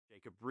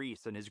Jacob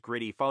Riis and his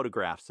gritty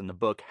photographs in the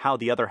book How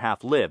the Other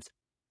Half Lives,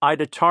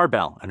 Ida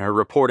Tarbell and her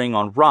reporting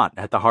on rot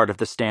at the heart of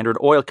the Standard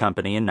Oil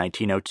Company in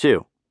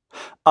 1902,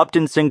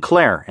 Upton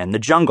Sinclair and The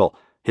Jungle,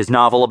 his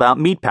novel about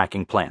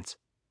meatpacking plants.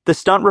 The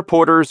stunt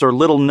reporters are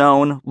little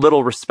known,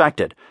 little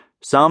respected.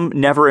 Some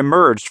never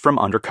emerged from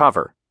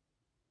undercover.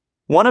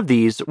 One of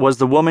these was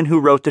the woman who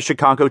wrote the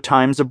Chicago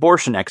Times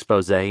abortion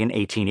expose in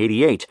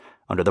 1888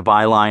 under the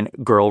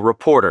byline Girl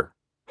Reporter.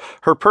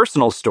 Her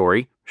personal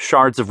story,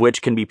 shards of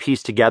which can be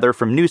pieced together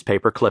from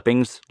newspaper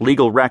clippings,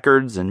 legal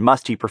records, and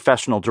musty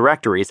professional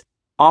directories,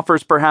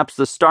 offers perhaps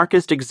the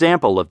starkest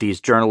example of these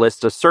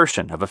journalists'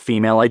 assertion of a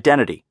female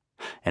identity,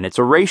 and its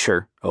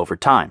erasure over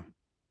time.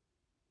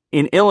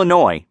 In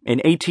Illinois, an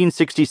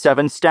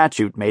 1867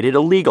 statute made it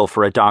illegal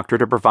for a doctor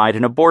to provide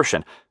an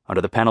abortion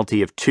under the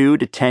penalty of 2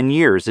 to 10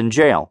 years in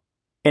jail.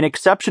 An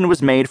exception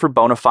was made for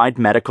bona fide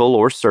medical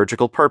or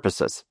surgical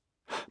purposes.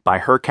 By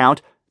her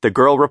count, the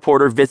Girl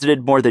Reporter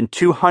visited more than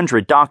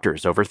 200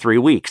 doctors over 3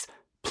 weeks,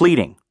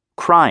 pleading,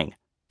 crying,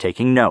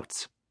 taking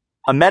notes.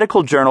 A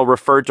medical journal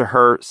referred to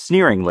her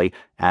sneeringly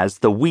as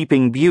the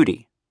Weeping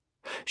Beauty.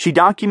 She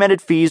documented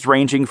fees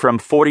ranging from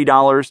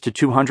 $40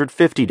 to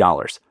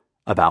 $250,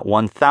 about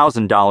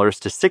 $1,000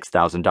 to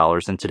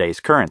 $6,000 in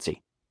today's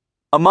currency.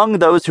 Among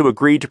those who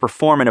agreed to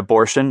perform an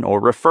abortion or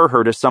refer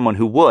her to someone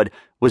who would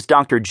was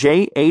Dr.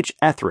 J. H.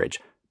 Etheridge,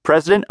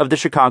 president of the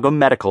Chicago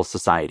Medical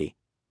Society.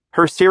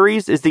 Her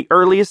series is the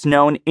earliest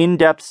known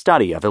in-depth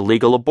study of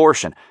illegal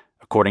abortion,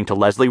 according to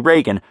Leslie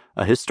Reagan,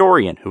 a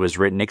historian who has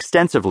written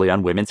extensively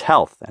on women's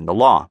health and the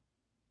law.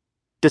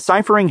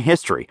 Deciphering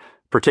history,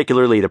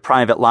 particularly the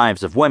private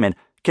lives of women,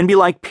 can be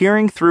like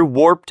peering through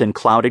warped and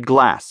clouded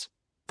glass.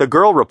 The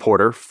Girl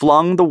Reporter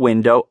flung the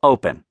window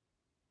open.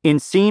 In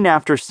scene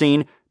after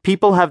scene,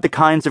 people have the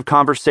kinds of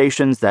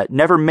conversations that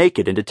never make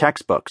it into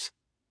textbooks.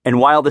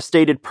 And while the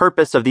stated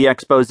purpose of the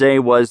expose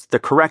was the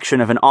correction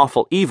of an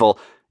awful evil,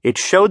 it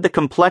showed the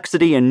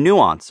complexity and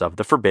nuance of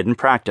the forbidden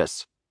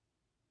practice.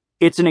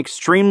 It's an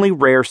extremely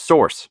rare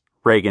source,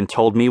 Reagan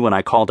told me when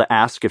I called to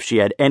ask if she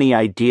had any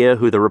idea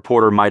who the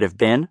reporter might have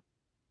been.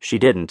 She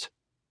didn't.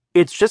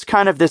 It's just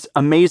kind of this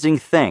amazing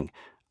thing.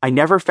 I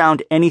never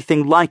found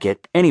anything like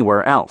it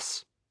anywhere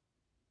else.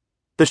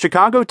 The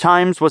Chicago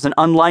Times was an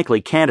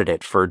unlikely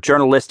candidate for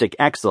journalistic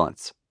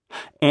excellence.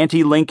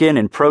 Anti-Lincoln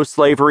and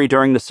pro-slavery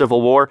during the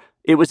Civil War,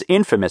 it was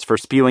infamous for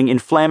spewing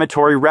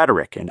inflammatory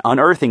rhetoric and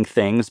unearthing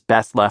things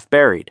best left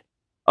buried.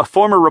 A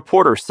former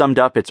reporter summed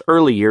up its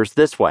early years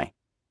this way: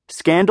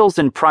 scandals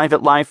in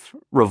private life,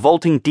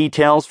 revolting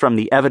details from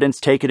the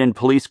evidence taken in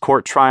police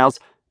court trials,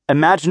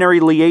 imaginary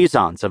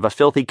liaisons of a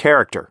filthy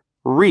character,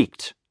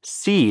 reeked,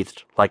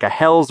 seethed like a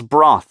hell's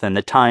broth in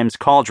the Times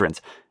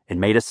cauldrons, and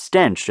made a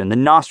stench in the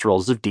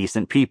nostrils of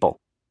decent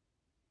people.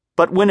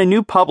 But when a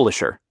new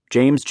publisher,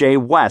 James J.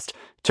 West,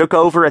 took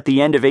over at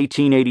the end of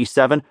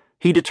 1887,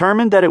 he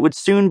determined that it would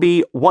soon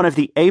be one of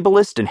the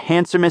ablest and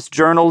handsomest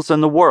journals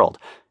in the world,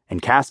 and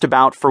cast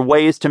about for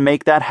ways to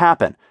make that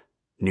happen.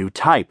 New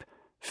type,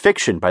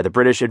 fiction by the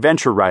British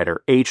adventure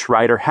writer H.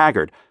 Rider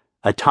Haggard,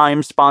 a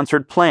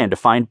Times-sponsored plan to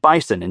find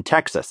bison in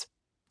Texas,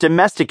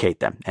 domesticate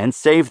them and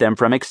save them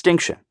from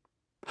extinction.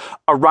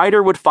 A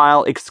writer would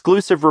file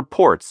exclusive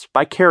reports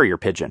by carrier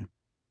pigeon.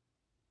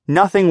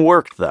 Nothing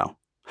worked, though,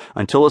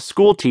 until a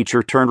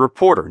schoolteacher turned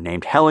reporter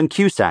named Helen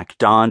Cusack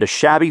donned a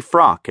shabby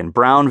frock and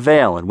brown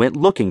veil and went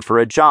looking for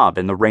a job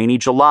in the rainy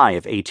July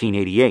of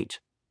 1888.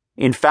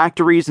 In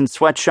factories and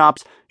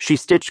sweatshops, she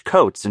stitched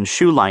coats and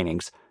shoe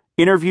linings,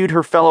 interviewed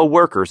her fellow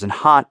workers in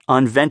hot,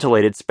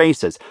 unventilated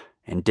spaces,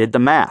 and did the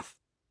math.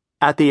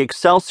 At the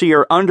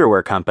Excelsior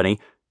Underwear Company,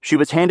 she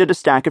was handed a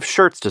stack of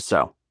shirts to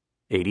sew,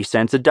 80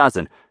 cents a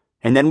dozen,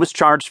 and then was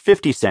charged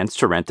 50 cents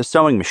to rent the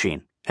sewing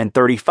machine, and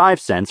 35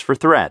 cents for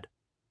thread.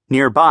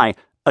 Nearby,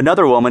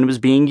 another woman was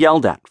being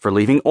yelled at for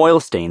leaving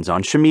oil stains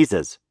on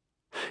chemises.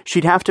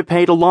 She'd have to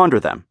pay to launder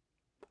them.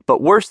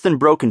 But worse than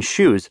broken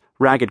shoes,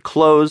 ragged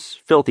clothes,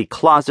 filthy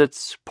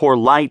closets, poor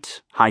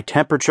light, high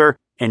temperature,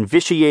 and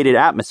vitiated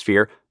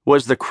atmosphere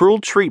was the cruel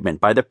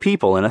treatment by the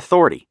people in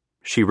authority,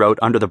 she wrote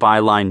under the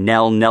byline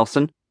Nell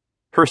Nelson.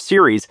 Her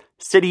series,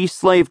 City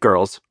Slave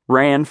Girls,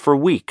 ran for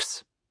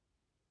weeks.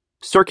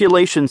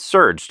 Circulation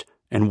surged,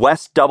 and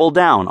West doubled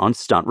down on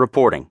stunt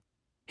reporting.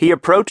 He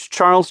approached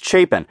Charles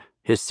Chapin,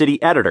 his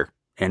city editor,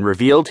 and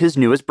revealed his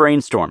newest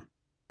brainstorm.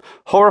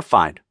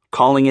 Horrified,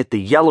 calling it the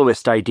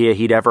yellowest idea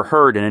he'd ever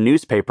heard in a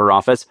newspaper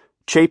office,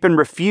 Chapin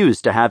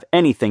refused to have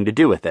anything to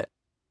do with it.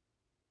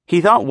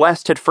 He thought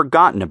West had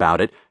forgotten about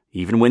it,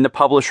 even when the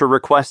publisher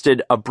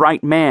requested a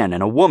bright man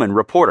and a woman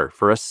reporter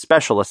for a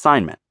special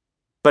assignment.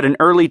 But in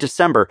early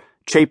December,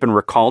 Chapin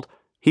recalled,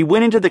 he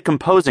went into the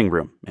composing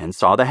room and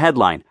saw the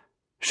headline,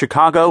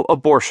 Chicago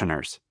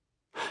Abortioners.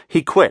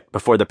 He quit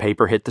before the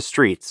paper hit the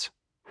streets.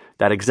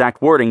 That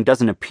exact wording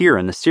doesn't appear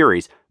in the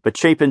series, but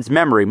Chapin's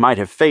memory might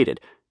have faded.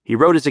 He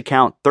wrote his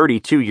account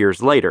 32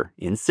 years later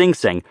in Sing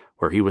Sing,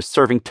 where he was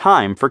serving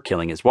time for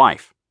killing his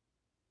wife.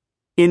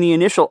 In the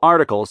initial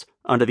articles,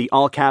 under the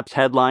all-caps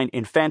headline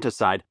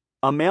Infanticide,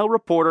 a male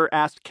reporter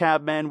asked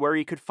cabmen where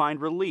he could find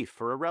relief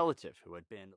for a relative who had been